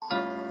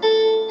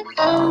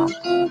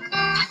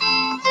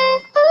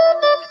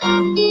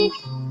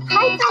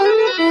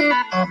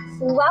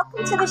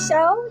to the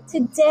show.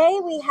 Today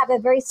we have a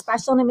very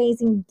special and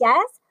amazing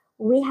guest.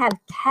 We have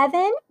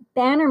Kevin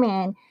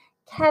Bannerman.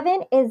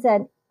 Kevin is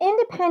an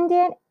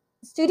independent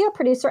studio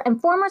producer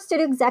and former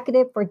studio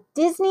executive for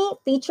Disney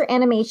Feature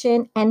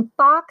Animation and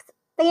Fox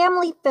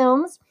Family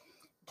Films.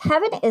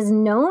 Kevin is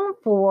known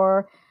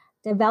for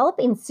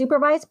developing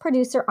supervised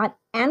producer on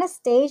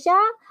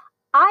Anastasia,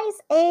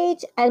 Ice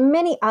Age, and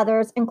many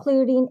others,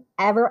 including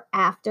Ever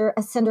After,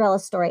 A Cinderella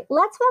Story.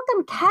 Let's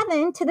welcome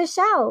Kevin to the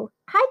show.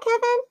 Hi,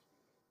 Kevin.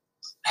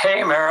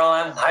 Hey,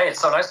 Marilyn. Hi, it's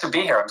so nice to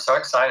be here. I'm so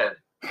excited.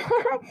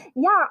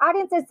 Yeah, our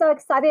audience is so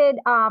excited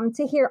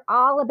to hear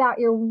all about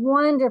your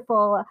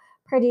wonderful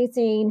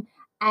producing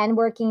and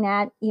working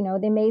at,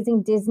 the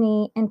amazing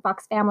Disney and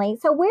Fox family.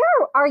 So where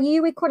are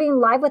you recording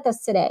live with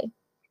us today?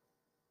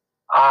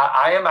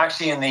 I am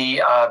actually in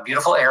the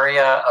beautiful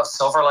area of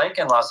Silver Lake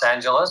in Los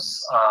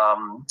Angeles,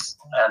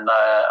 and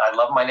I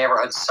love my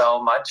neighborhood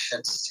so much.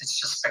 It's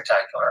just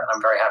spectacular, and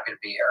I'm very happy to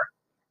be here.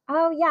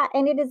 Oh, yeah,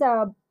 and it is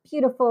a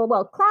beautiful,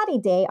 cloudy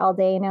day all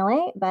day in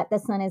LA, but the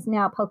sun is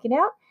now poking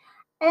out.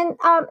 And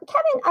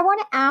Kevin, I want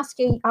to ask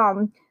you,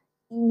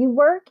 you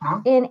work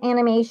in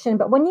animation,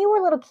 but when you were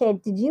a little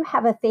kid, did you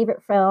have a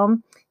favorite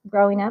film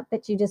growing up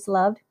that you just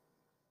loved?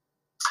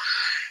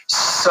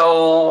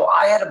 So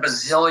I had a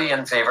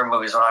bazillion favorite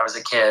movies when I was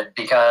a kid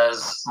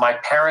because my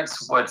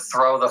parents would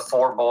throw the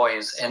four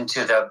boys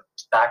into the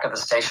back of the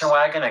station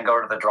wagon and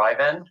go to the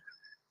drive-in.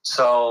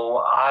 So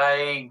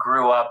I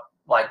grew up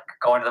like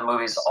going to the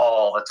movies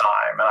all the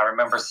time. And I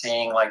remember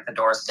seeing like the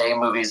Doris Day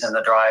movies in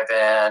the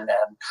drive-in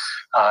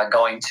and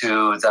going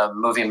to the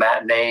movie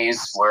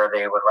matinees where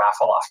they would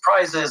raffle off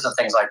prizes and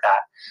things like that.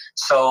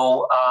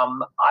 So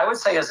I would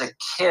say as a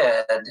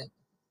kid,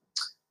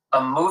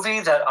 a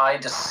movie that I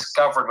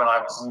discovered when I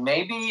was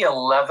maybe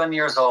 11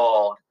 years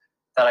old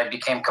that I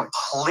became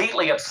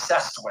completely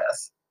obsessed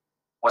with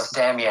was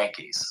Damn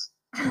Yankees.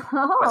 With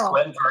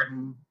Gwen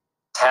Verdon,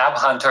 Tab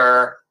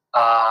Hunter,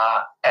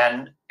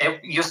 and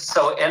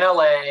so in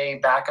LA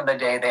back in the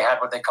day, they had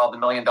what they called the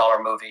 $1 Million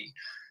Movie,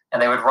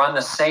 and they would run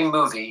the same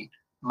movie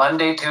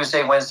Monday,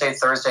 Tuesday, Wednesday,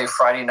 Thursday,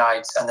 Friday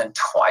nights, and then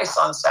twice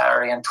on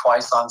Saturday and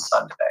twice on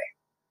Sunday.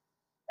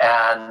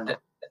 And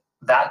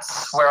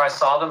that's where I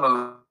saw the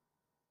movie.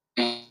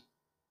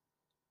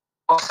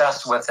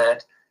 Obsessed with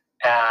it,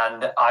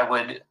 and I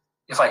would,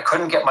 if I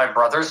couldn't get my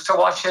brothers to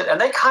watch it, and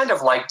they kind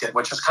of liked it,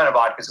 which was kind of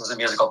odd because it was a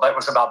musical, but it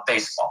was about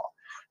baseball,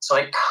 so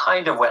they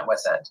kind of went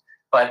with it.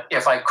 But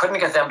if I couldn't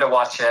get them to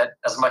watch it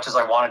as much as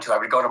I wanted to, I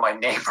would go to my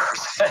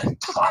neighbors and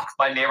talk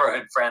my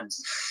neighborhood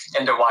friends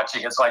into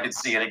watching it so I could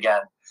see it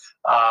again.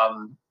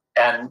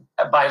 And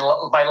by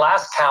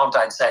last count,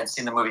 I'd say I'd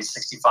seen the movie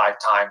 65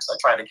 times. I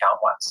tried to count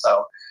once,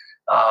 so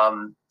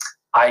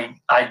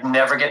I'd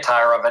never get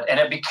tired of it. And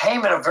it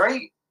became in a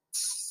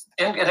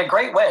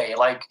great way,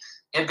 like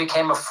it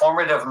became a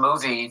formative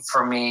movie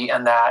for me.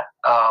 And that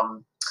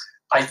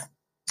I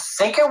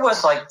think it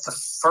was like the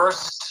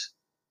first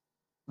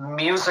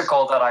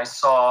musical that I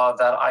saw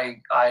that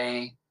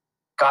I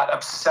got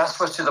obsessed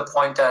with to the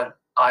point that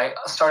I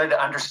started to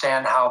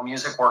understand how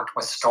music worked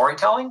with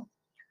storytelling.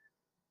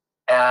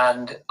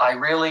 And I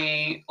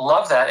really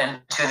love that. And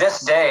to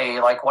this day,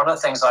 like one of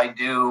the things I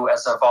do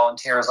as a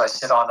volunteer is I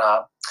sit on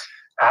a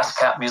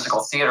ASCAP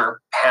musical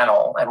theater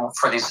panel and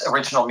for these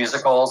original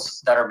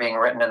musicals that are being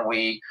written, and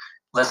we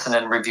listen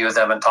and review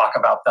them and talk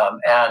about them.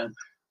 And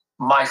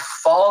my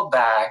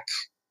fallback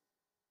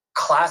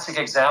classic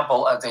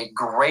example of a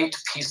great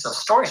piece of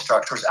story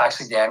structure is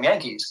actually Damn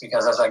Yankees,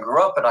 because as I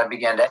grew up and I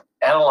began to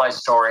analyze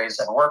stories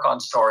and work on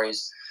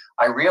stories,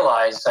 I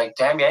realized like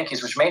Damn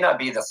Yankees, which may not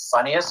be the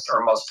funniest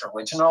or most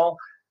original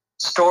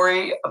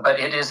story, but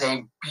it is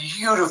a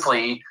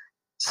beautifully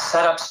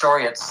set up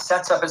story. It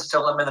sets up its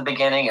dilemma in the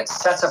beginning. It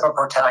sets up a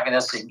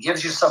protagonist. It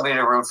gives you somebody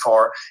to root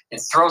for.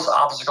 It throws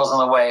obstacles in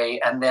the way,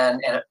 and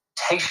it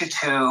takes you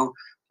to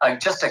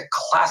just a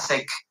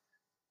classic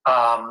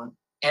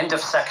end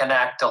of second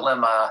act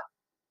dilemma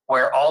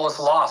where all is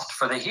lost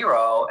for the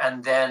hero,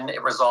 and then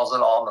it resolves it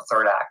all in the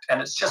third act.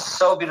 And it's just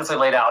so beautifully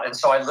laid out. And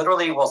so I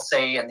literally will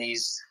say in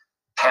these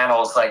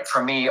panels, like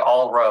for me,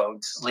 all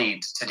roads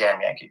lead to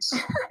Damn Yankees.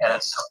 And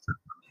it's so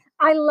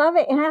I love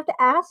it. And I have to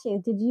ask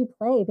you, did you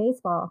play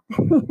baseball?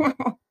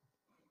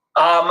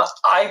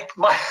 I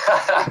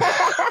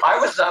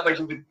was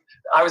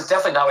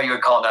definitely not what you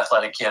would call an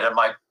athletic kid. And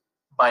my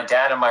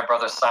dad and my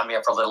brother signed me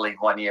up for Little League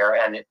one year,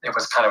 and it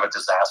was kind of a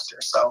disaster.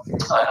 So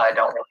I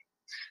don't really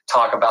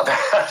talk about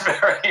that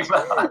very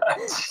much.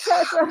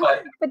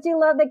 But you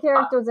love the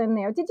characters in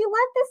there. Did you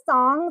love the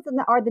songs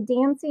or the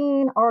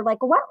dancing, or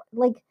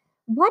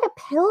what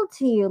appealed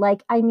to you?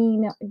 Like, I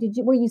mean,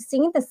 were you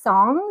singing the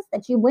songs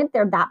that you went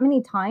there that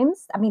many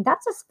times? I mean,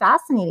 that's just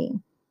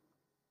fascinating.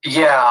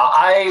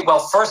 Yeah, well,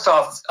 first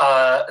off,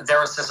 there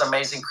was this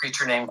amazing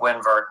creature named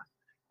Gwen Verdon.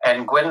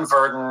 And Gwen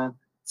Verdon,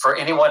 for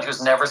anyone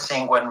who's never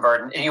seen Gwen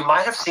Verdon, you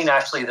might have seen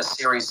actually the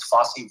series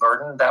Fosse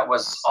Verdon that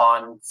was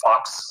on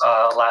Fox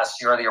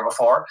last year or the year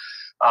before,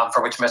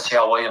 for which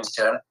Michelle Williams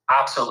did an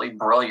absolutely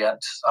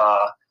brilliant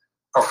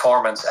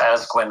performance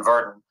as Gwen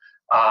Verdon.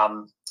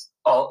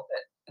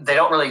 they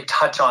don't really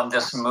touch on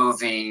this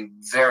movie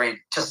very,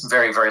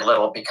 very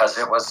little because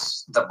it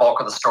was the bulk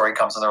of the story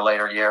comes in their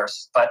later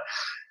years. But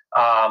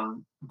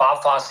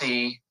Bob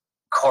Fosse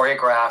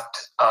choreographed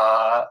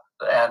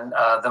and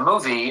the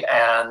movie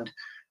and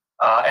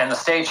the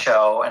stage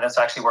show, and it's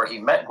actually where he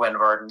met Gwen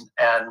Verdon.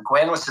 And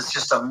Gwen was this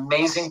just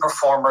amazing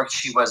performer.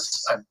 She was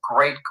a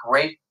great,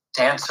 great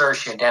dancer.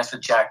 She had danced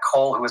with Jack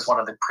Cole, who was one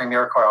of the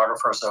premier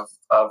choreographers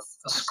of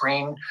the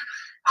screen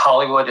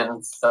Hollywood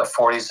in the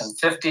 40s and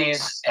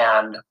 50s.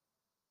 And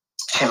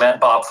she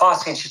met Bob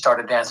Fosse, and she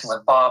started dancing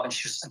with Bob, and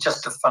she was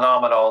just a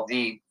phenomenal,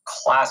 the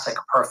classic,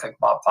 perfect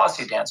Bob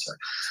Fosse dancer.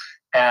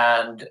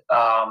 And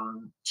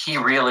he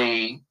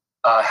really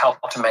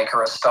helped to make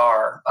her a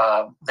star.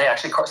 They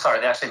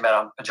actually met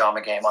on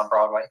Pajama Game on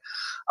Broadway.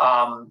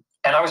 And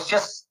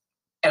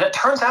it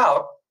turns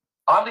out,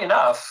 oddly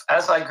enough,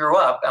 as I grew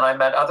up and I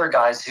met other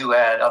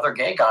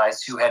gay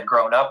guys who had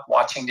grown up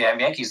watching Damn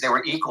Yankees, they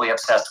were equally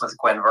obsessed with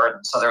Gwen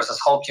Verdon. So there was this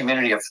whole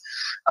community of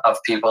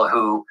people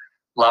who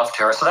loved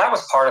her. So that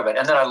was part of it.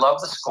 And then I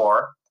love the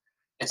score.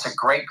 It's a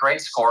great,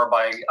 great score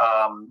by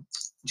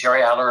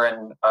Jerry Adler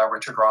and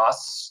Richard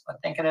Ross, I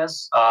think it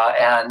is.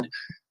 And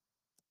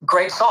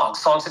great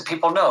songs that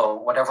people know,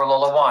 Whatever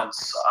Lola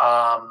Wants,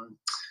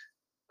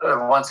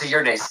 Once a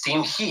Year Day,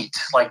 Steam Heat.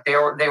 Like they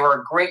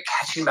were great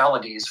catchy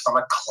melodies from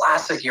a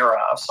classic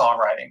era of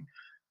songwriting.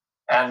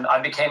 And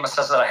I became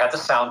obsessed that I had the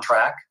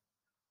soundtrack,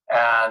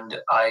 and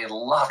I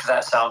loved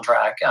that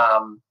soundtrack.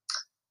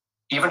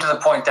 Even to the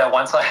point that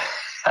once I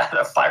had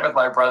a fight with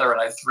my brother and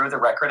I threw the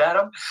record at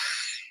him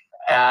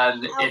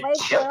and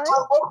it chipped.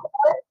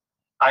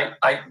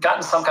 I got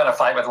in some kind of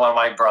fight with one of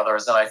my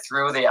brothers and I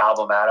threw the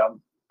album at him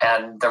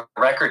and the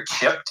record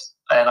chipped,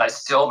 and I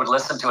still would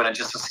listen to it and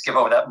just would skip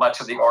over that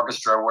much of the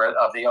orchestra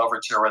of the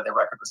overture where the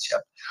record was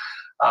chipped.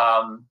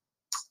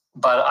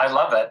 But I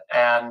love it.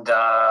 And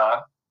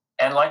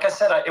like I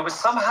said, it was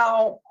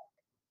somehow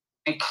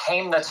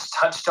became that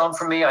touchstone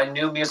for me. I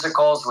knew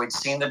musicals. We'd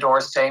seen the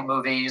Doris Day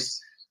movies.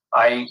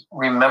 I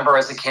remember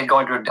as a kid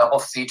going to a double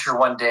feature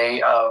one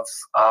day of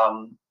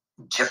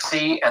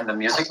Gypsy and The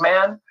Music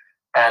Man.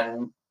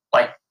 And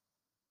like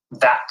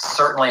that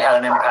certainly had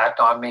an impact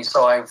on me.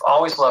 So I've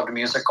always loved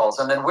musicals.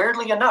 And then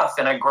weirdly enough,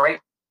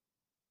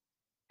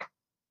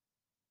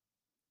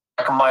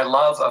 my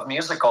love of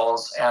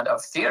musicals and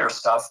of theater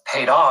stuff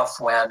paid off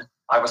when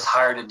I was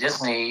hired at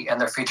Disney in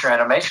their feature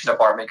animation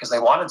department because they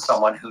wanted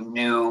someone who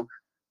knew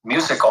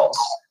musicals.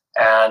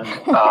 And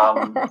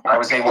I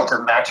was able to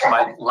match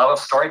my love of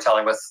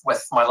storytelling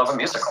with my love of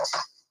musicals.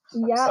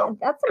 Yeah, so,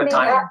 that's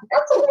amazing.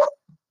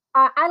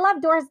 I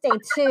love Doris Day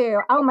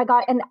too. Oh my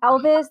God. And the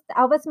Elvis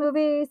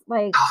movies,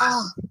 like,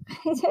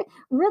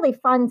 really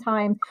fun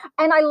time.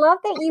 And I love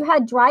that you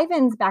had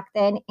drive-ins back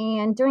then.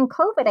 And during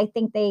COVID, I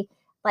think they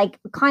like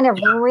kind of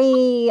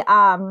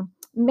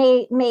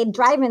made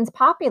drive-ins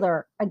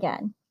popular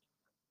again.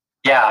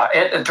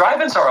 Yeah,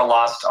 drive-ins are a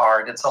lost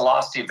art. It's a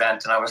lost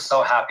event. And I was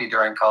so happy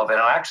during COVID.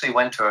 And I actually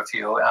went to a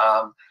few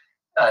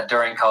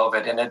during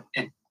COVID. And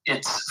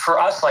it's for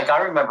us, like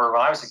I remember when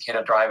I was a kid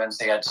at drive-ins,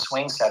 they had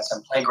swing sets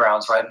and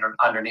playgrounds right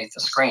underneath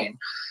the screen.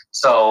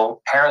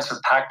 So parents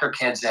would pack their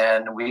kids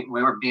in. We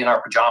would be in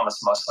our pajamas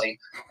mostly,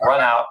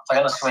 run out, play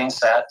on the swing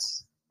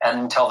sets,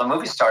 and until the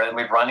movie started,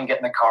 we'd run and get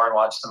in the car and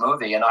watch the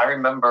movie. And I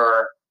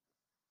remember,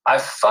 I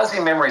have fuzzy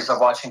memories of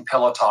watching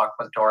Pillow Talk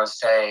with Doris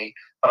Day,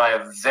 but I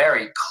have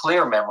very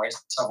clear memories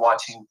of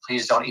watching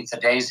Please Don't Eat the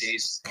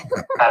Daisies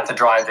at the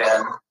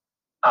drive-in.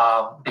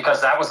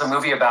 Because that was a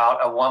movie about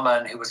a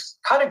woman who was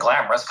kind of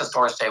glamorous, because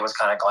Doris Day was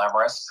kind of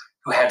glamorous,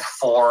 who had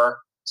 4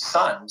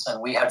 sons,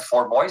 and we had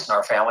 4 boys in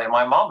our family, and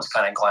my mom was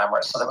kind of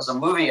glamorous. So that was a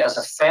movie as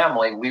a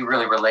family, we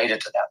really related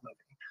to that movie.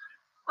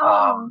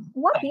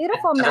 What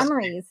beautiful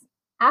memories.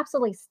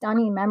 Absolutely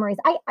stunning memories.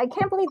 I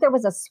can't believe there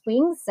was a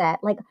swing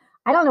set. Like,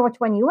 I don't know which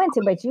one you went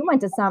to, but you went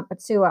to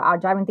a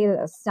drive-in theater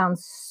that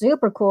sounds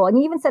super cool. And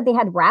you even said they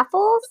had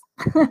raffles.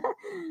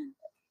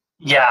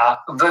 Yeah,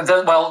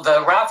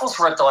 the raffles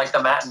were at the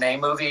matinee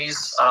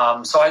movies.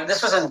 So I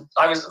was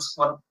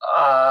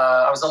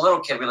a little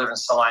kid. We lived in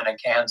Salina,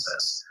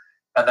 Kansas,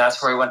 and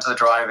that's where we went to the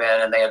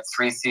drive-in. And they had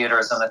 3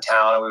 theaters in the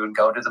town, and we would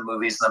go to the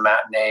movies and the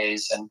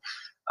matinees. And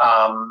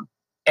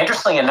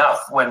interestingly enough,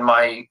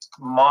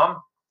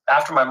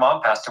 after my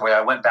mom passed away,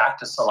 I went back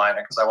to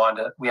Salina because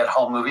we had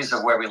home movies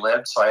of where we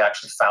lived. So I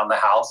actually found the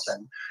house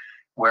and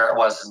where it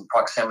was in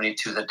proximity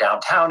to the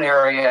downtown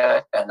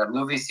area and the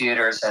movie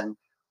theaters. And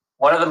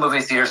one of the movie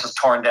theaters was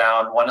torn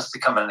down. One has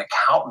become an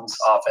accountant's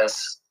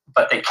office,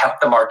 but they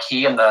kept the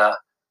marquee and the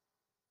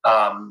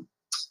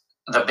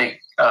big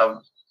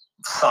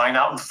sign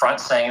out in front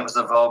saying it was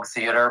the Vogue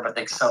Theater, but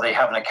they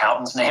have an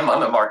accountant's name on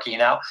the marquee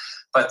now.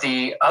 But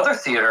the other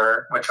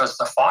theater, which was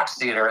the Fox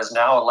Theater, is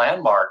now a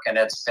landmark, and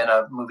it's been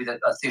a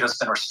theater that's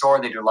been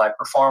restored. They do live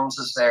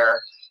performances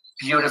there,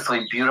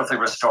 beautifully, beautifully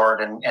restored,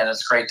 and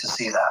it's great to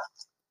see that.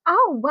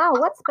 Oh wow!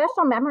 What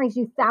special memories!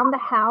 You found the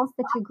house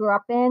that you grew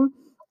up in,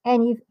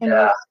 and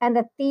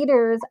the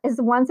theaters is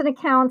one's an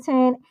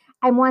accountant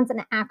and one's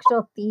an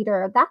actual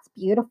theater. That's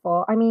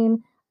beautiful. I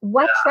mean,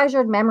 what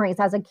treasured memories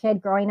as a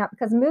kid growing up?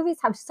 Because movies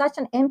have such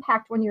an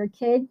impact when you're a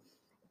kid.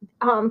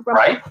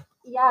 Right?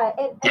 Yeah.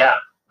 Yeah.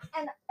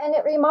 And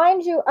it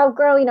reminds you of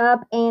growing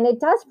up, and it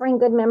does bring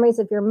good memories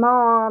of your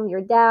mom,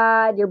 your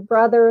dad, your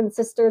brother and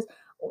sisters.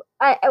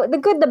 The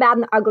good, the bad,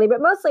 and the ugly, but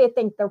mostly I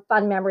think the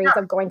fun memories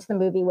of going to the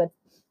movie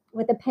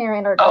with a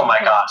parent or oh my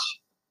gosh,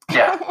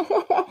 yeah.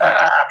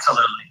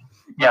 Absolutely,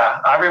 yeah.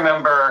 I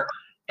remember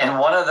in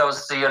one of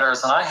those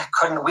theaters,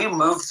 and we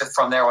moved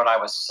from there when I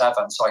was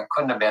 7, so I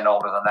couldn't have been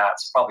older than that.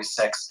 It's probably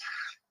 6.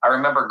 I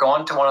remember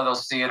going to one of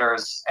those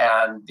theaters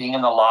and being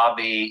in the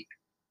lobby.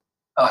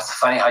 Oh, it's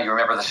funny how you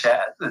remember the shit.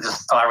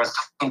 I was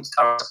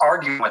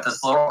arguing with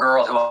this little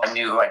girl who I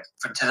knew.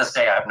 To this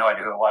day, I have no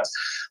idea who it was.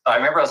 But I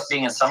remember us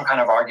being in some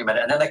kind of argument,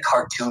 and then the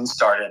cartoon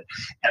started,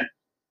 and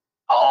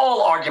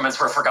all arguments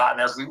were forgotten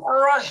as we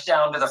rushed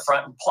down to the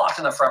front and plopped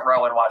in the front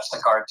row and watched the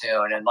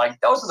cartoon. And like,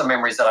 those are the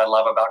memories that I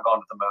love about going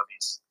to the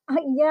movies.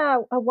 Yeah.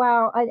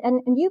 Wow.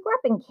 And you grew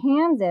up in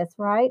Kansas,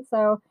 right?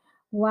 So,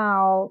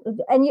 wow.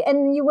 And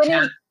you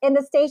went in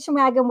the station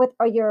wagon with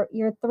your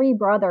 3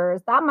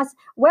 brothers.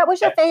 What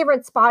was your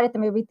favorite spot at the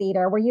movie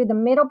theater? Were you the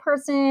middle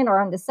person or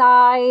on the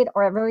side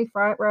or a very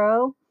front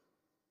row?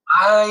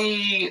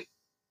 I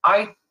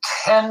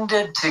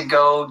tended to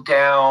go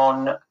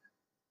down.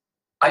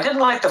 I didn't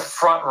like the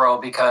front row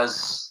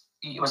because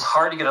it was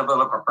hard to get a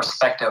little bit of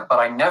perspective, but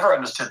I never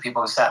understood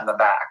people who sat in the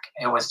back.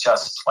 It was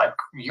just like,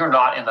 you're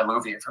not in the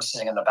movie if you're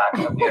sitting in the back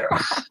of the theater.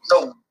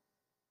 So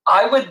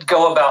I would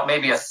go about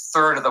maybe a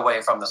third of the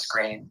way from the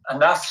screen,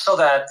 enough so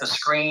that the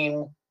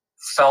screen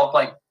felt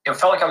like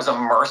I was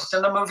immersed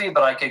in the movie,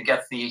 but I could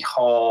get the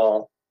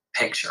whole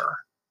picture.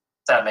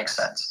 If that makes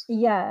sense.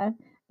 Yeah.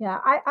 Yeah,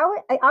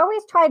 I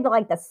always tried to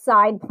like the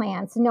side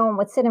plan so no one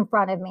would sit in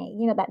front of me.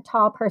 You know, that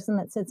tall person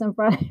that sits in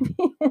front of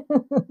me.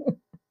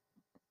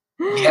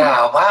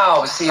 Yeah,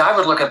 wow. See, I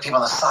would look at people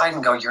on the side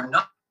and go, you're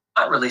not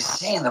really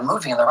seeing the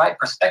movie in the right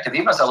perspective.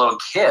 Even as a little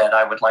kid,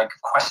 I would like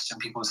question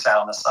people who sat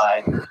on the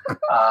side.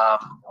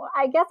 Well,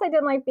 I guess I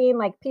didn't like being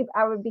like people.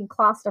 I would be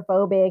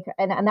claustrophobic,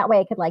 and that way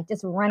I could like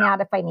just run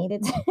out if I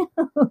needed to.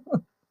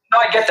 No,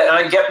 I get that. And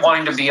I get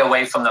wanting to be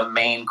away from the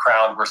main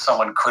crowd where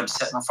someone could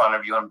sit in front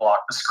of you and block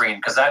the screen,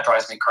 because that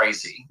drives me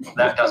crazy.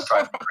 That does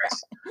drive me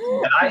crazy.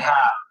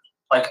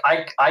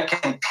 And I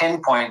can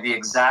pinpoint the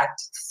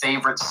exact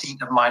favorite seat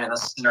of mine in the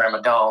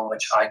Cinerama Dome,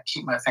 which I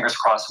keep my fingers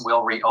crossed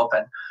will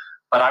reopen.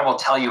 But I will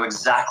tell you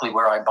exactly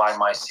where I buy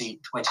my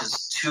seat, which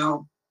is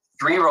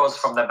 3 rows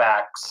from the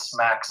back,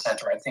 smack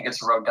center. I think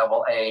it's row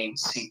AA,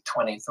 seat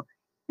 23.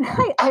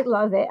 I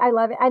love it. I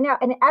love it. I know.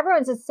 And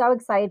everyone's just so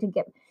excited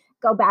to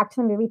go back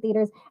to the movie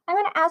theaters. I'm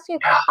going to ask you,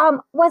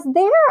 was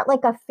there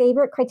like a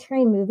favorite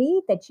Criterion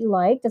movie that you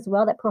liked as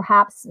well that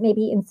perhaps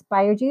maybe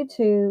inspired you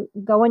to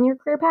go on your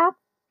career path?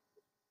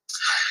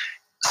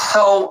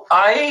 So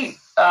I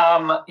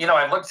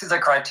looked through the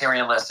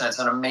Criterion list, and it's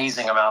an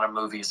amazing amount of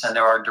movies. And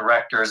there are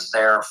directors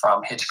there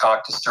from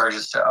Hitchcock to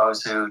Sturges to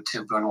Ozu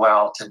to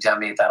Buñuel to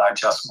Demme that I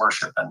just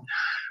worship, and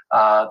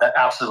that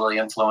absolutely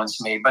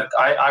influenced me. But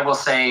I will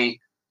say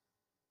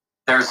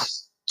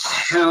there's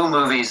 2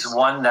 movies,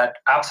 one that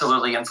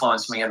absolutely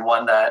influenced me and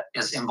one that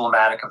is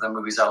emblematic of the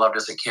movies I loved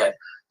as a kid.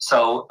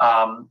 So,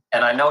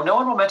 and I know no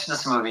one will mention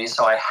this movie,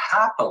 so I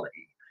happily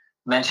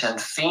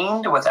mentioned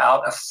Fiend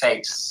Without a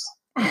Face.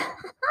 No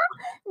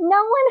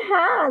one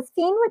has.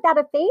 Fiend Without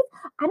a Face.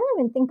 I don't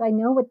even think I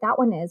know what that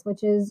one is,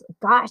 which is,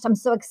 gosh, I'm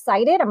so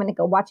excited. I'm going to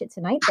go watch it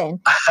tonight then.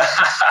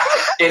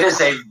 It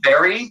is a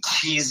very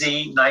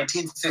cheesy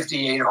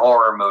 1958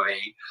 horror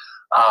movie.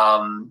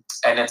 And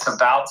it's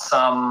about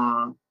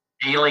some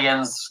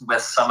aliens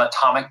with some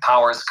atomic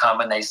powers come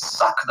and they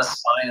suck the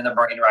spine and the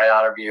brain right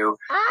out of you.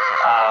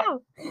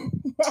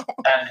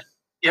 And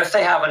if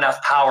they have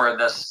enough power,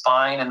 the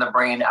spine and the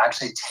brain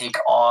actually take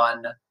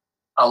on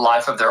a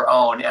life of their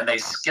own, and they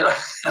skill.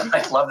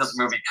 I love this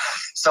movie.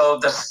 So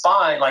the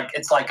spine,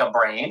 it's like a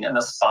brain, and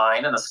the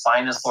spine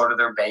is sort of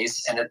their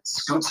base, and it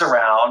scoots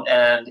around,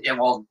 and it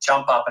will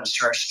jump up and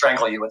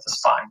strangle you with the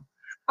spine.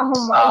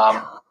 Oh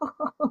my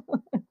God.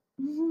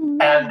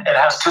 And it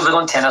has 2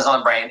 little antennas on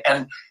the brain,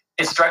 and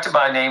it's directed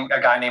by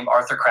a guy named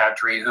Arthur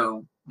Crabtree,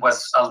 who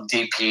was a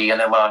DP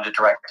and then went on to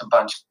direct a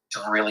bunch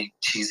of really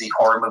cheesy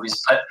horror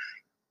movies. But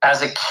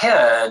as a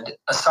kid,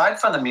 aside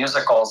from the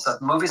musicals, the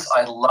movies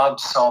I loved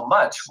so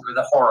much were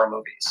the horror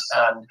movies.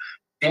 And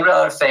Fiend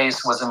Without a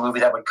Face was a movie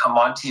that would come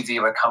on TV,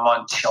 it would come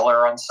on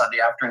Chiller on Sunday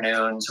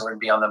afternoons, or it would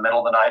be on the middle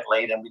of the night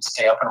late, and we'd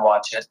stay up and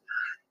watch it.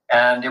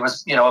 And it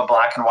was, a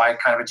black and white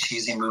kind of a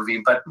cheesy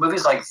movie. But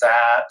movies like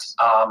that,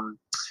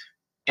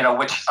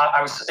 which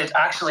I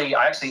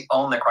actually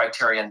own the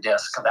Criterion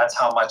disc. That's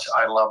how much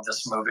I love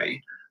this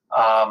movie.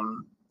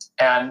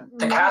 And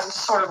the cast is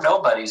sort of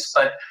nobodies,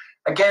 but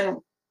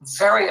again,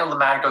 very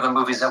emblematic of the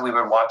movies that we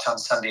would watch on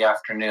Sunday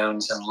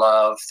afternoons and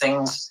love,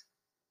 things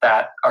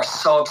that are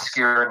so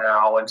obscure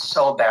now and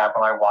so bad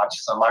when I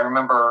watched them. I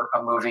remember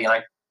a movie, and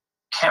I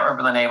can't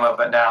remember the name of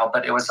it now,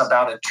 but it was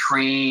about a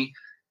tree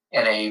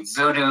in a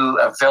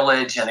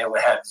village, and it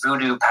had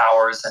voodoo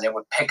powers, and it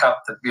would pick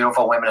up the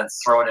beautiful women and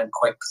throw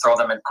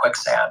them in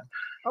quicksand.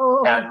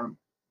 Oh, And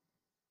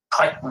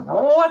like,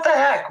 what the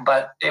heck?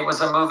 But it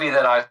was a movie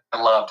that I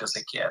loved as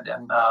a kid.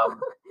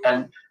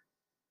 And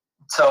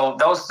so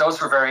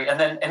those were very, and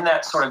then in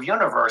that sort of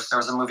universe, there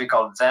was a movie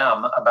called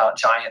Them about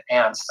giant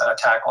ants that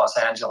attack Los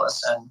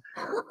Angeles. And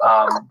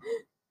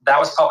that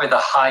was probably the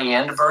high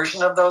end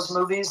version of those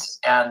movies.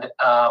 And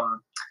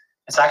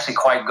it's actually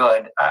quite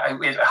good.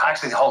 It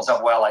actually holds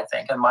up well, I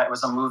think. And it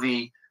was a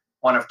movie,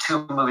 one of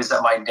two movies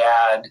that my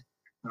dad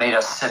made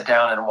us sit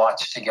down and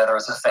watch together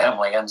as a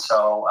family. And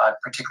so I'm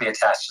particularly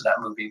attached to that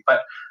movie.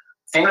 But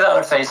Thing Without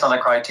a Face on the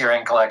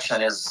Criterion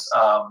Collection is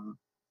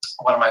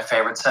one of my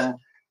favorites. And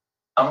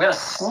I'm going to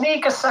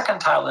sneak a second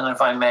title in,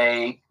 if I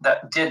may,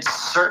 that did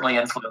certainly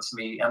influence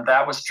me, and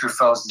that was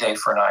Truffaut's Day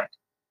for Night.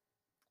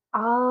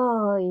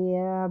 oh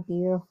yeah,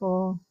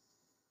 beautiful.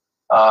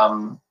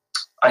 Um,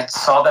 I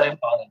saw that in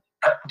college.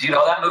 Do you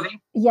know that movie?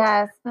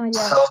 Yes. Oh,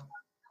 yes. So,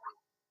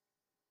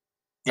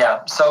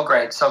 yeah, so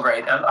great, so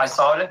great. And I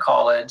saw it in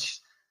college,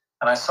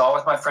 and I saw it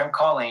with my friend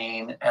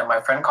Colleen, and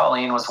my friend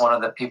Colleen was one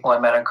of the people I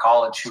met in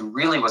college who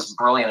really was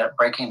brilliant at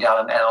breaking down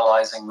and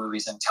analyzing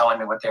movies and telling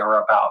me what they were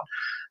about.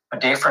 A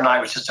Day for Night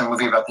was just a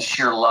movie about the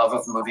sheer love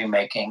of movie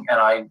making.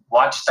 And I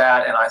watched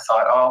that and I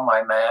thought, oh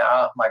my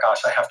gosh,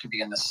 I have to be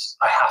in this.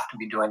 I have to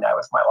be doing that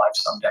with my life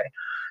someday.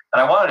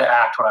 And I wanted to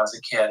act when I was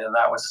a kid. And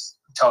that was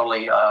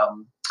totally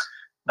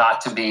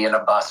not to be in a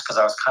bus because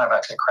I was kind of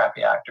actually a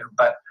crappy actor.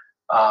 But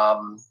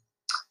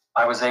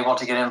I was able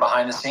to get in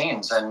behind the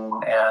scenes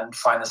and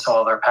find this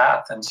whole other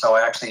path. And so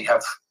I actually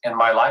have in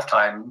my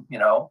lifetime,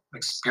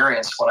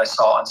 experienced what I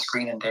saw on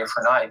screen in Day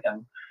for Night.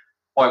 And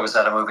boy, was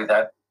that a movie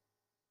that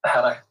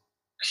had a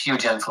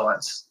huge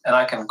influence, and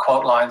I can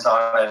quote lines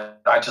on it.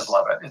 I just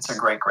love it. It's a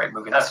great, great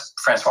movie. That's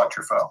Francois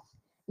Truffaut.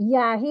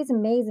 Yeah, he's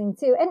amazing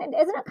too. And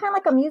isn't it kind of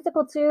like a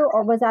musical too,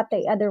 or was that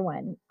the other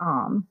one?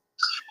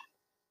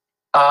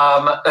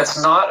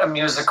 It's not a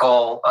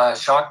musical.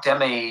 Jacques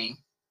Demy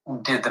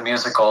did the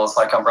musicals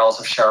like Umbrellas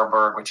of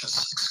Cherbourg, which is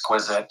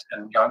exquisite,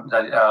 and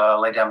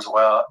Les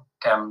Demoiselles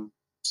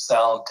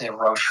de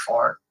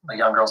Rochefort, the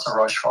Young Girls of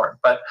Rochefort.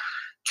 But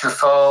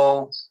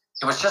Truffaut,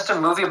 it was just a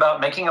movie about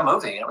making a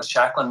movie. It was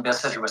Jacqueline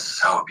Bisset, who was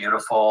so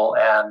beautiful,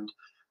 and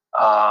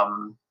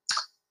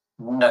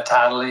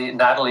Natalie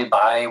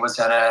Baye was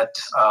in it,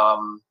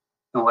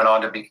 who went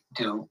on to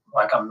do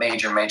like a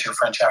major, major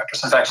French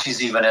actress. In fact,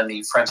 she's even in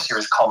the French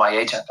series Call My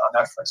Agent on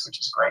Netflix, which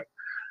is great.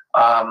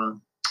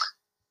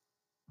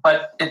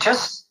 But it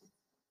just,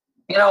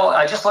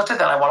 I just looked at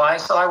that. I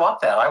said, I want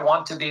that. I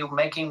want to be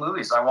making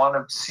movies. I want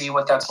to see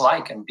what that's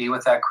like and be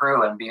with that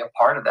crew and be a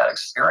part of that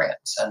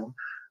experience.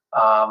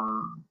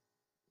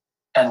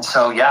 And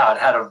so, yeah, it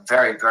had a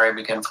very, very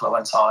big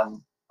influence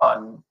on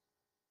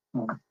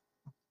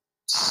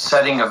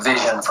setting a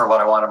vision for what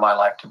I wanted my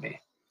life to be.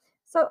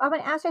 So I'm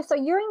going to ask you. So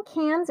you're in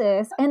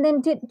Kansas, and then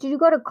did you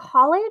go to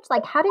college?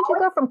 Like, how did you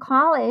go from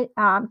college,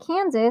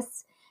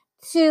 Kansas,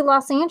 to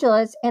Los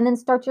Angeles, and then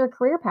start your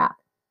career path?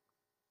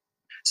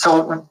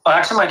 So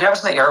actually, my dad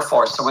was in the Air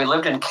Force. So we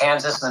lived in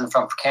Kansas, and then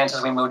from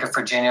Kansas we moved to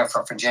Virginia.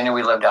 From Virginia,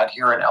 we lived out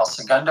here in El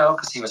Segundo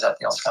because he was at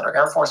the El Segundo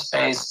Air Force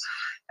Base.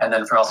 And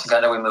then from El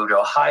Segundo, we moved to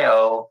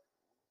Ohio,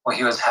 where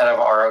he was head of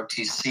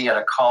ROTC at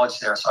a college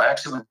there. So I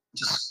actually went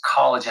to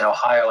college in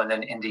Ohio and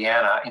then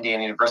Indiana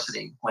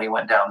University when he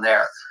went down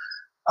there.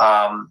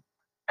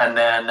 And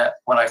then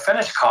when I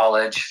finished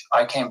college,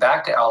 I came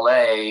back to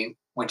LA,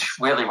 which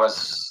really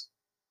was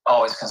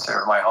always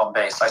considered my home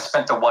base. I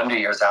spent the wonder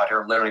years out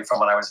here, literally from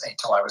when I was 8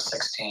 till I was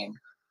 16,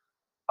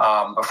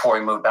 before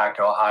we moved back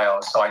to Ohio.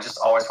 So I just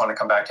always wanted to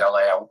come back to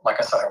LA. Like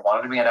I said, I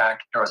wanted to be an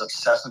actor. I was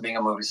obsessed with being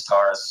a movie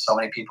star, as so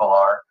many people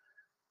are.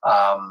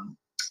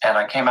 And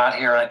I came out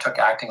here and I took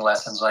acting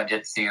lessons and I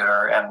did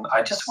theater, and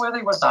I just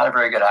really was not a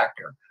very good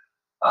actor.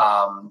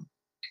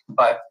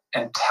 But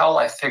until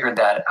I figured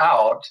that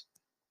out,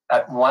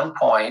 at one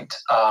point,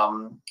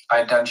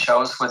 I'd done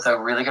shows with a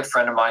really good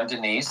friend of mine,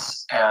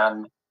 Denise,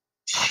 and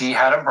she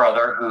had a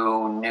brother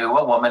who knew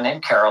a woman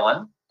named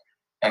Carolyn,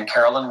 and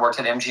Carolyn worked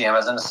at MGM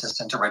as an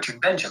assistant to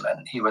Richard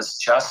Benjamin. He was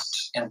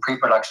just in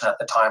pre-production at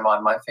the time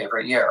on My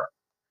Favorite Year.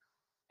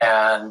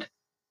 And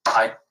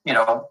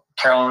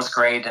Carolyn was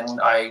great,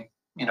 and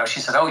she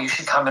said, oh, you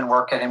should come and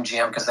work at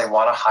MGM because they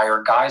want to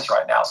hire guys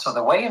right now. So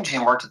the way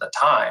MGM worked at the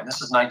time,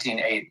 this was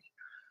 1980.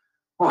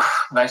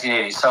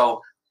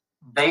 So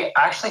they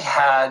actually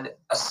had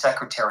a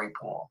secretary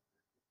pool,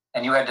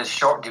 and you had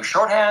to do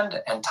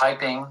shorthand and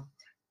typing,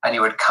 and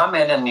you would come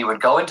in and you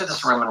would go into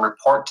this room and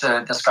report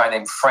to this guy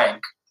named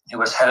Frank, who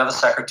was head of the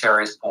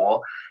secretary's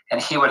pool, and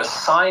he would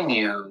assign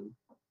you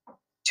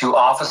to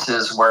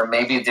offices where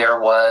maybe there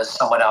was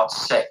someone out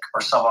sick or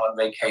someone on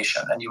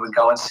vacation, and you would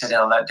go and sit in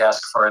on that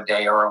desk for a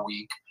day or a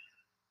week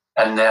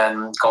and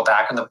then go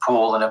back in the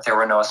pool, and if there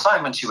were no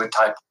assignments, you would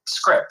type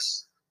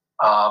scripts.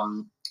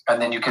 And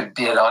then you could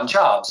bid on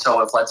jobs. So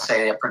if, let's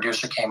say, a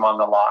producer came on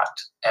the lot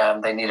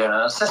and they needed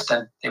an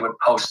assistant, they would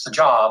post the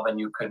job and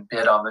you could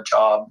bid on the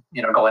job,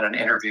 go in and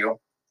interview.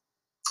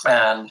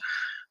 And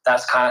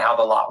that's kind of how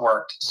the lot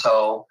worked.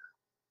 So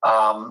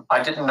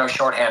I didn't know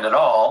shorthand at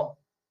all.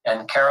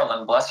 And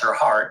Carolyn, bless her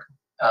heart,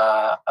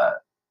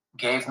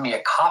 gave me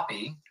a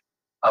copy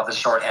of the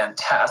shorthand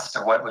test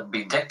or what would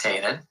be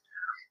dictated.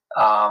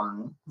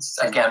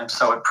 Again,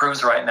 so it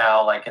proves right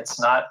now, like, it's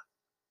not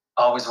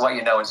always what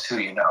you know, it's who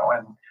you know.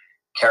 And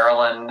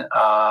Carolyn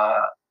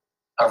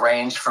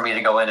arranged for me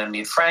to go in and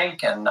meet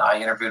Frank, and I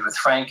interviewed with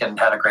Frank and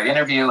had a great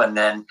interview. And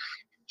then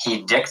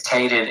he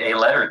dictated a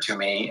letter to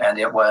me, and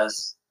it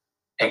was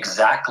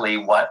exactly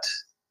what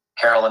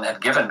Carolyn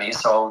had given me.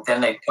 So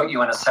then they put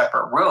you in a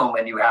separate room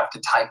and you have to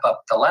type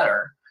up the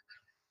letter.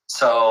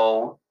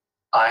 So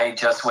I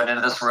just went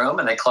into this room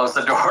and they closed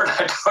the door, and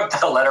I took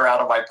the letter out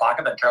of my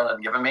pocket that Carolyn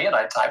had given me, and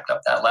I typed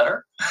up that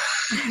letter,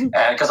 and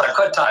because I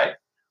could type.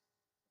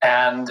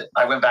 And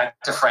I went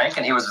back to Frank,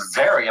 and he was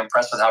very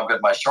impressed with how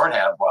good my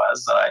shorthand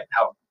was,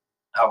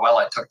 how well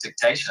I took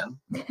dictation.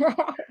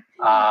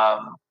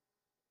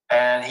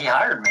 And he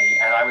hired me,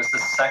 and I was the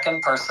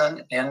second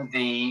person in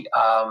the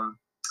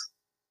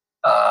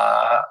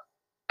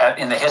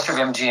history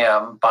of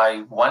MGM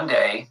by one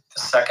day,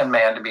 the second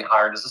man to be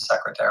hired as a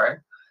secretary.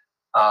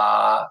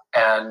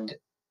 And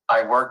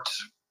I worked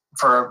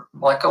for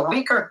like a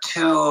week or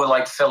two,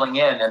 like filling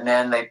in, and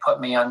then they put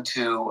me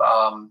onto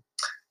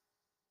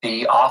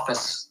the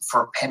office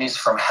for Pennies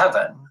from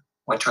Heaven,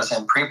 which was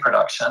in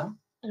pre-production.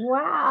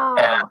 Wow.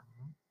 And,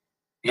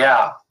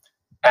 yeah.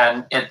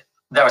 And I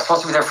was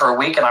supposed to be there for a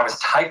week, and I was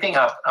typing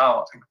up,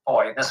 oh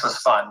boy, this was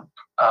fun.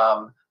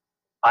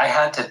 I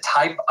had to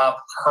type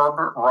up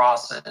Herbert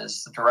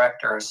Ross's, the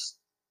director's,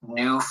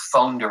 new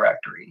phone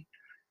directory.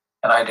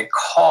 And I had to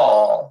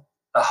call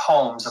the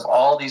homes of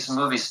all these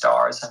movie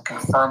stars and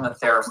confirm that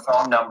their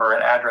phone number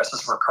and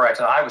addresses were correct.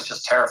 And I was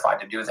just terrified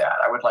to do that.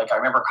 I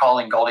remember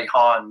calling Goldie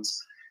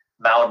Hawn's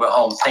Malibu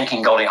home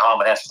thinking Goldie Hawn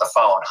would answer the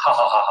phone. Ha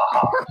ha ha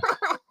ha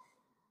ha.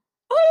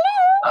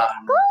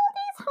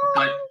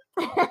 But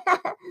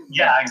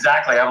yeah,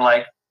 exactly. I'm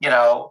like,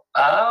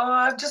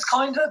 I'm just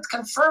calling to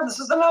confirm this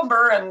is the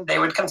number, and they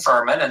would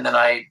confirm it, and then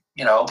I,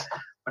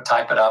 would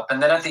type it up.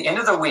 And then at the end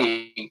of the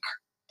week,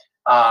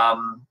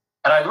 and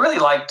I really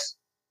liked,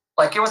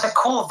 like, it was a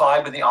cool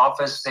vibe in the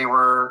office. They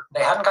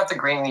hadn't got the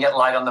green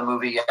light on the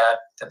movie yet,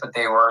 but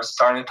they were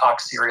starting to talk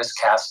serious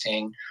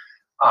casting.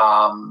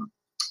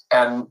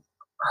 And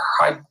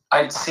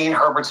I'd seen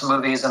Herbert's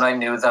movies and I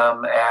knew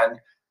them, and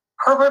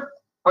Herbert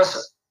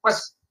was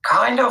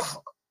kind of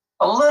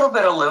a little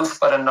bit aloof,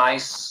 but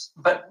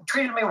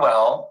treated me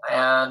well.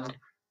 And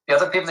the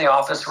other people in the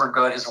office were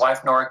good. His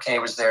wife, Nora Kay,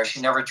 was there. She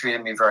never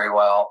treated me very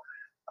well.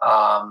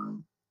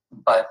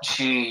 But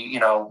she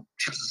was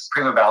a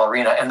prima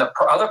ballerina. And the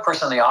other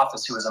person in the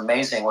office who was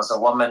amazing was a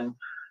woman,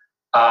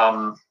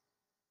 I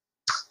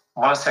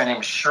want to say her name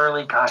is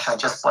Shirley. Gosh, I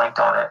just blanked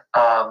on it.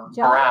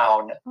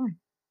 Brown.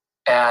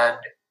 And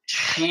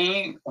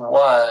she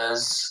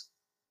was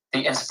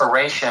the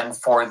inspiration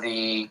for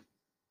the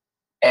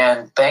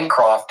Anne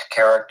Bancroft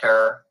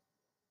character.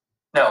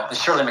 No, the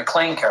Shirley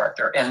MacLaine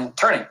character in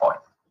Turning Point.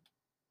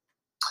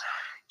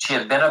 She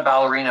had been a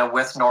ballerina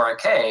with Nora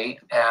Kay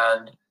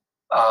and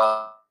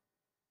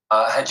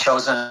had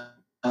chosen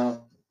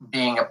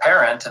being a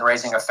parent and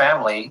raising a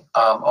family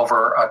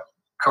over a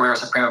career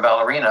as a prima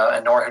ballerina,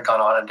 and Nora had gone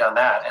on and done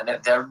that.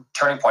 And their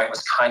Turning Point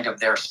was kind of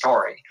their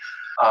story.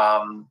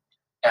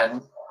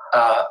 And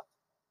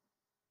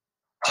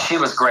she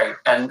was great.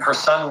 And her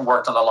son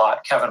worked on the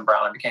lot, Kevin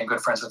Brown. I became good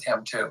friends with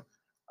him too.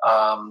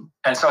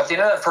 And so at the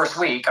end of that first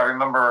week, I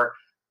remember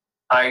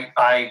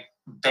I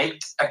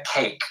baked a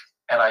cake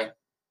and I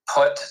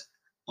put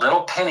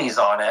little pennies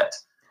on it,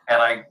 and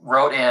I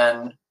wrote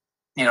in,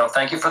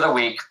 thank you for the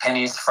week,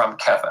 pennies from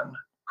Kevin.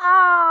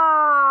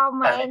 Oh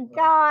my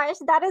gosh,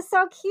 that is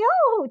so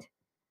cute.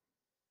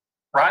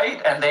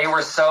 Right? And they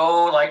were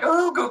so like,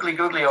 oh,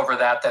 googly over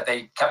that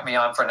they kept me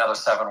on for another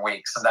 7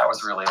 weeks. And that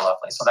was really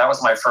lovely. So that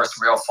was my first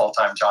real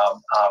full-time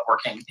job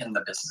working in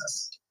the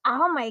business.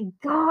 Oh my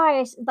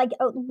gosh. Like,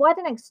 what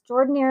an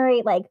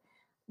extraordinary, like,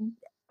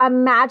 a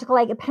magical,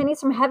 like, pennies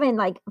from heaven.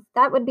 Like,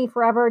 that would be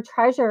forever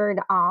treasured.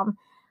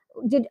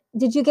 Did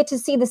you get to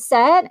see the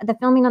set, the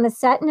filming on the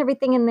set and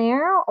everything in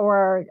there,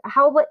 or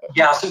how?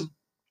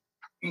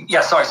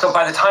 Yeah, sorry. So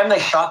by the time they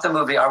shot the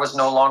movie, I was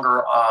no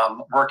longer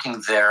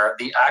working there.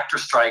 The actor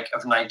strike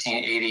of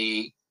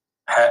 1980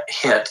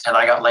 hit, and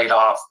I got laid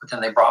off. But then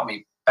they brought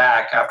me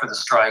back after the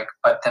strike,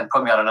 but then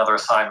put me on another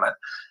assignment.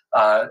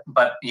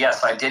 But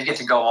yes, I did get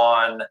to go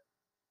on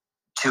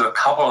to a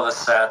couple of the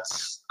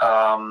sets.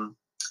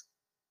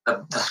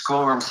 The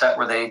schoolroom set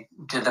where they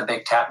did the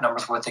big tap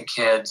numbers with the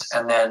kids,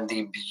 and then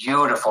the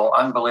beautiful,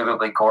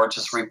 unbelievably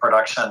gorgeous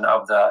reproduction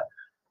of the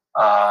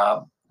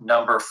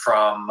number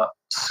from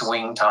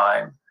Swing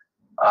Time,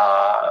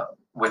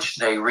 which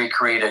they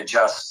recreated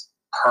just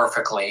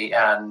perfectly.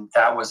 And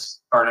that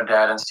was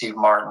Bernadette and Steve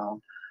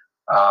Martin,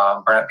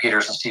 Bernadette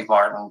Peters and Steve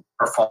Martin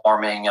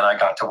performing, and I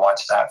got to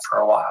watch that for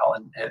a while.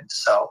 And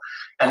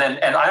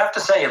I have to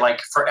say,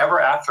 like, forever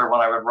after,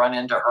 when I would run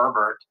into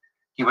Herbert,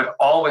 he would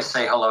always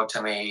say hello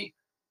to me,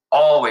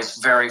 always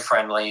very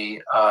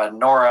friendly.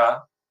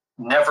 Nora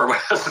never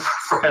was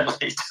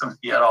friendly to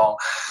me at all.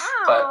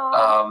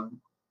 But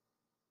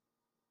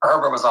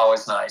Herbert was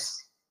always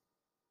nice.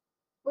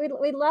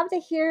 we'd love to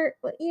hear,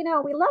 we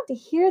love to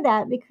hear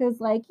that because,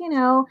 like,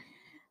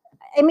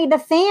 I mean, the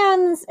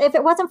fans, if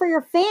it wasn't for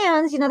your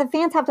fans, the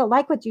fans have to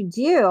like what you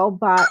do,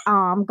 but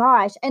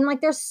gosh, and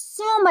like there's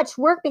so much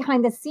work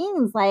behind the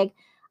scenes. Like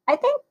I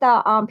think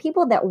the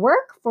people that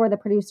work for the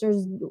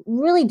producers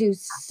really do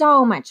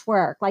so much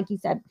work. Like you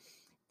said,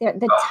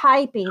 the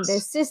typing, the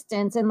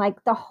assistants, and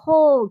like the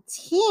whole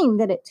team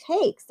that it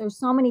takes. There's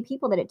so many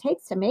people that it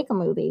takes to make a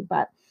movie,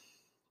 but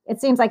it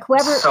seems like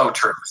So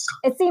true.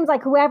 it seems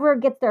like whoever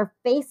gets their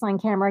face on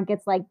camera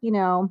gets like,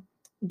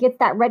 gets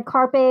that red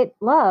carpet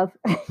love.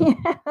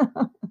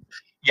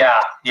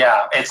 Yeah,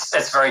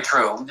 it's very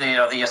true.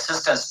 The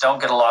assistants don't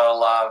get a lot of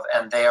love,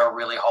 and they are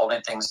really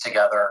holding things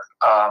together.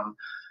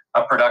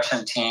 A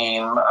production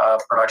team, a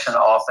production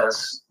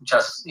office,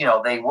 just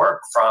they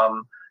work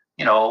from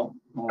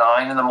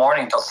 9 in the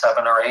morning till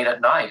 7 or 8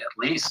 at night at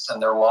least,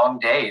 and they're long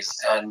days.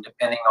 And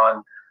depending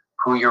on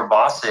who your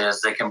boss is,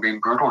 they can be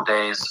brutal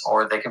days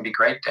or they can be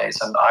great days.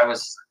 And I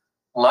was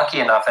lucky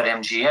enough at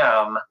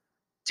MGM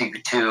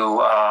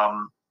to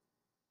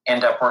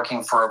end up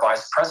working for a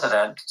vice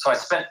president. So I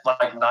spent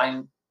like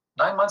nine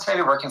months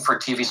maybe working for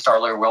TV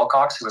star Larry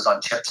Wilcox, who was on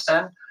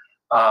Chipson.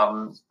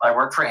 I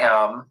worked for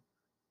him,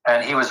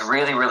 and he was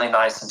really, really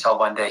nice until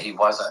one day he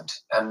wasn't.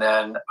 And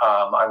then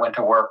I went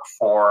to work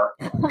for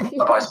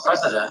the vice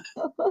president.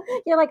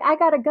 You're like, I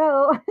gotta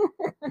go.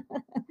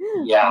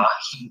 Yeah,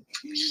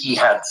 he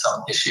had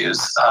some issues.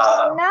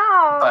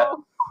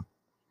 No.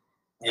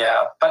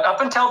 But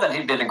up until then,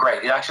 he'd been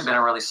great. He'd actually been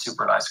a really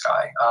super nice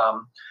guy.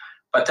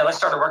 But then I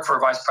started work for a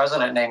vice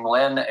president named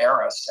Lynn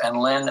Arist, and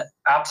Lynn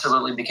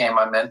absolutely became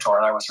my mentor.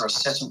 And I was her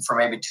assistant for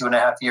maybe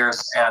 2.5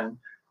 years. And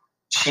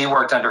she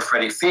worked under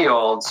Freddie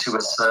Fields, who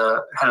was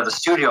the head of the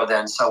studio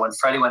then. So when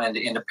Freddie went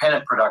into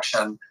independent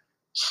production,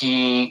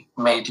 he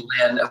made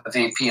Lynn a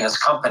VP in his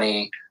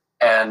company.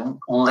 And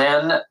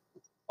Lynn,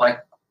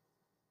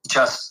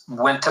 just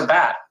went to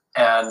bat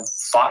and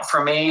fought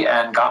for me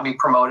and got me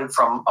promoted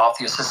from off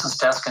the assistant's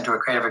desk into a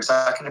creative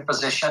executive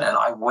position. And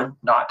I would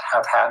not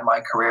have had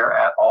my career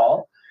at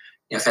all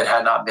if it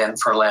had not been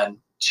for Lynn.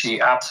 She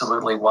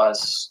absolutely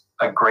was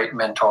a great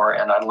mentor,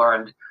 and I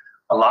learned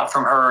a lot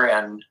from her.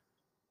 And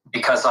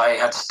because I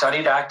had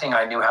studied acting,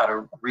 I knew how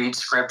to read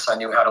scripts. I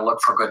knew how to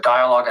look for good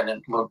dialogue. I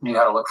knew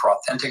how to look for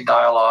authentic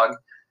dialogue.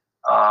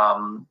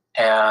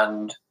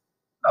 And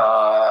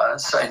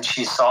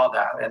she saw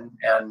that. And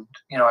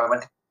I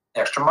went the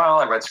extra mile.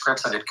 I read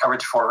scripts. I did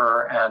coverage for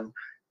her. And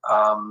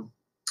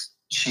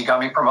she got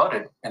me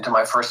promoted into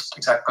my first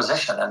exec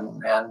position.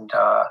 And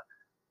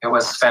it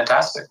was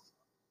fantastic.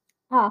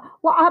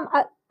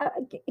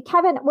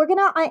 Kevin, we're going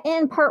to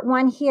end part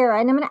 1 here,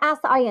 and I'm going to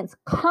ask the audience,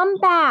 come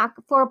back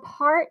for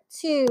part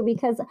 2,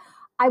 because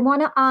I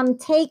want to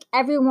take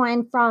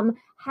everyone from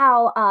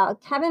how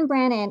Kevin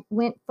Brannon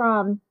went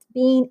from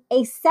being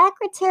a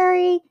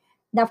secretary,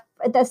 the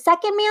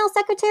second male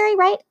secretary,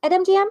 right, at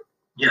MGM?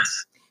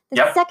 Yes.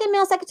 The second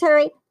male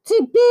secretary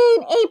to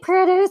being a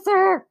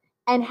producer,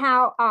 and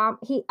how a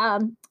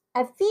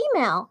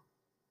female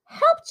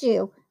helped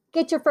you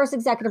get your first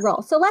executive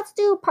role. So let's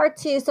do part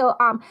 2. So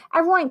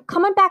everyone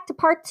coming back to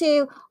part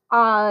 2.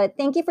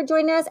 Thank you for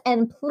joining us,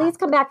 and please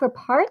come back for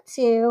part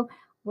 2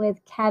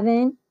 with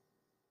Kevin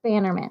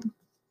Bannerman.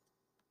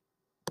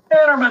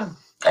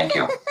 Thank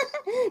you.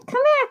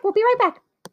 Come back. We'll be right back.